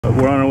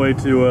We're on our way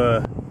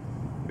to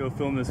go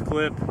film this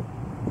clip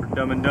for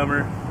Dumb and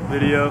Dumber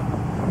video.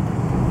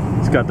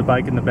 It's got the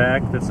bike in the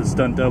back. That's a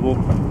stunt double.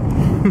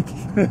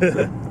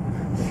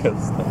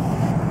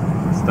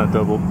 Stunt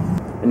double.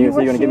 And you're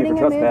going to give me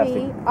for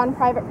trespassing? Movie on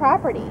private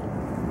property.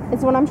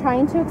 It's what I'm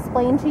trying to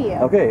explain to you.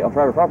 Okay, on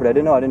private property. I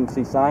didn't know. I didn't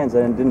see signs.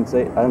 I didn't see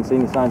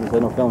any signs that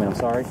said no filming. I'm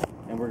sorry.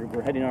 And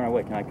we're heading on our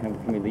way.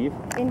 Can we leave?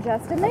 In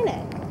just a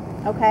minute.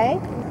 Okay.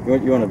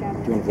 You want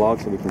to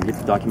vlog so we can get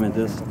to document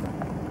this?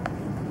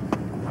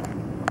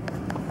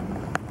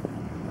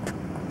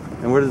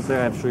 And where does it say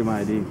I have to show you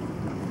my ID?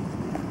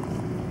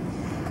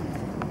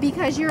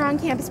 Because you're on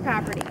campus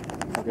property.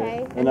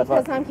 Okay. And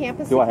because I'm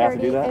campus do security. I have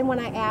to do that? And when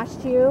I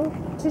asked you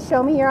to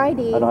show me your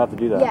ID, I don't have to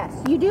do that. Yes,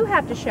 you do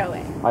have to show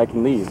it. I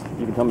can leave.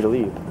 You can tell me to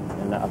leave,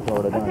 and that's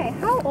what I've done. Okay.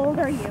 How old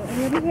are you?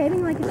 And you're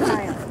behaving like a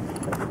child.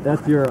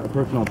 That's your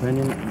personal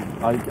opinion.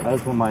 I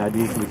just want my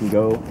ID so we can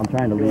go. I'm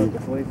trying to leave.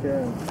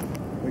 Felicia,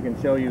 we can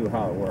show you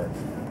how it works.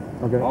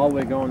 Okay. All the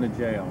way going to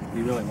jail.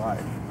 You really like.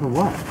 For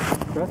what?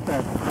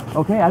 Trespassing.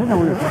 Okay, I didn't know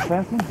we were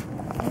trespassing.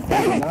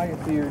 Okay, now you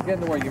see you're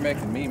getting to where you're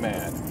making me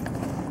mad.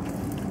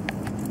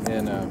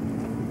 And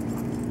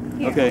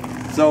okay,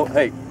 so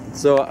hey,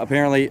 so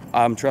apparently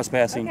I'm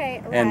trespassing,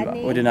 okay,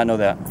 and we did not know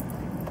that.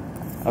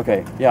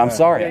 Okay, yeah, I'm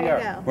sorry.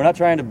 Yeah. We're not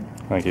trying to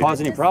cause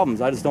any problems.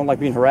 I just don't like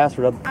being harassed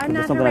for something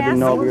I didn't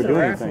know we were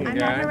doing. Anything. I'm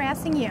not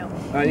harassing you.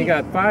 you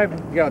got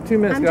 2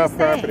 minutes to get off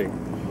property.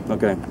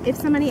 Okay. If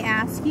somebody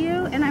asked you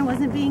and I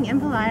wasn't being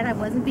impolite, I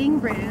wasn't being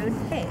rude,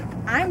 hey,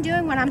 I'm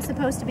doing what I'm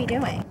supposed to be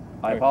doing.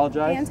 I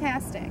apologize.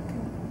 Fantastic.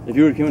 If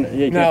you were coming, yeah,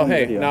 you No,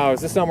 hey, no, is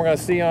this something we're gonna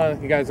see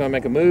on? You guys gonna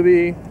make a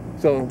movie?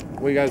 So,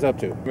 what are you guys up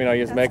to? I mean, are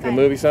you just making a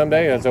movie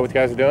someday? Is that what you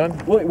guys are doing?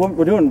 Well,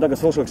 we're doing like a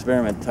social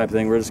experiment type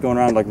thing. We're just going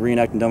around like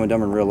reenacting Dumb and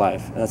Dumber in real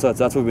life. And that's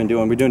what we've been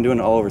doing. We're doing it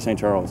all over St.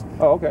 Charles.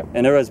 Oh, okay.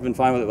 And everybody's been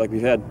fine with it. Like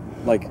we've had,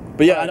 like,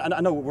 but yeah,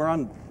 I know we're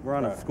on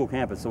a school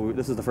campus, so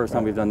this is the first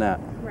time we've done that.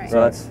 Right. So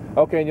that's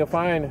okay. And you'll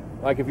find,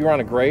 like, if you were on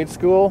a grade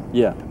school,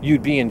 yeah,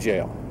 you'd be in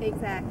jail.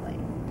 Exactly.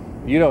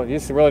 You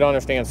just really don't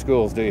understand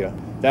schools, do you?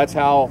 That's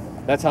how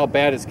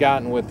bad it's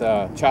gotten with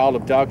child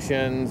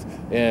abductions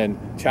and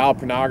child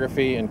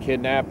pornography and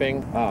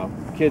kidnapping,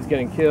 kids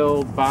getting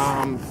killed,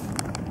 bombs.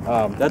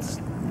 that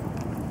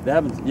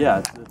happens. Yeah,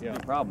 it's a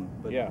big problem.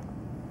 But, yeah.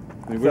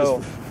 I mean, we're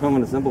just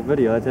filming a simple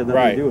video. That had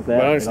nothing to do with that.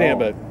 But I understand.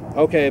 But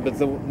okay, but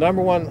the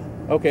number one.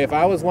 Okay, if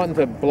I was wanting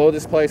to blow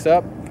this place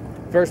up,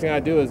 first thing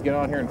I'd do is get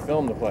on here and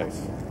film the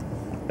place.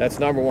 That's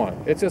number one.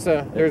 It's just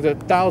there's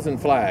 1,000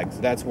 flags.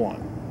 That's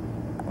one.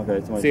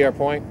 Okay. So see our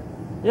point?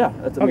 Yeah.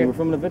 That's. I mean, we're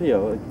filming a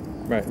video.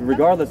 Right.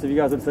 Regardless if you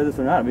guys would say this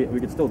or not, we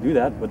could still do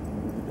that. But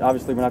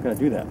obviously, we're not going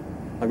to do that.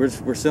 Like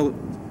we're still.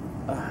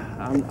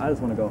 I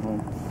just want to go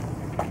home.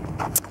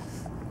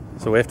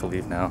 So we have to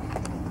leave now.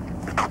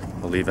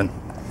 We're leaving.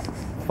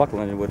 Fuck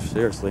London, which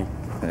seriously.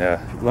 Yeah.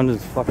 London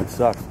fucking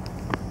sucks.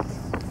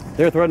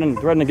 They're threatening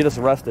to get us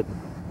arrested.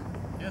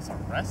 Get us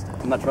arrested?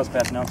 I'm not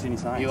trespassing. I don't see any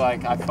signs. Be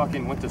like, I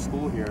fucking went to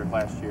school here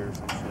last year or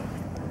some shit.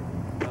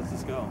 Let's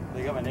just go.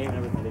 They got my name and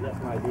everything. They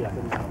got my ID. I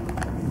couldn't.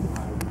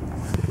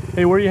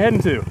 Hey, where are you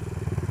heading to?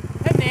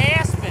 Heading to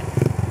Aspen.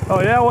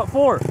 Oh yeah, what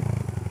for?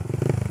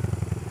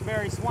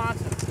 Mary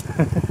Swanson.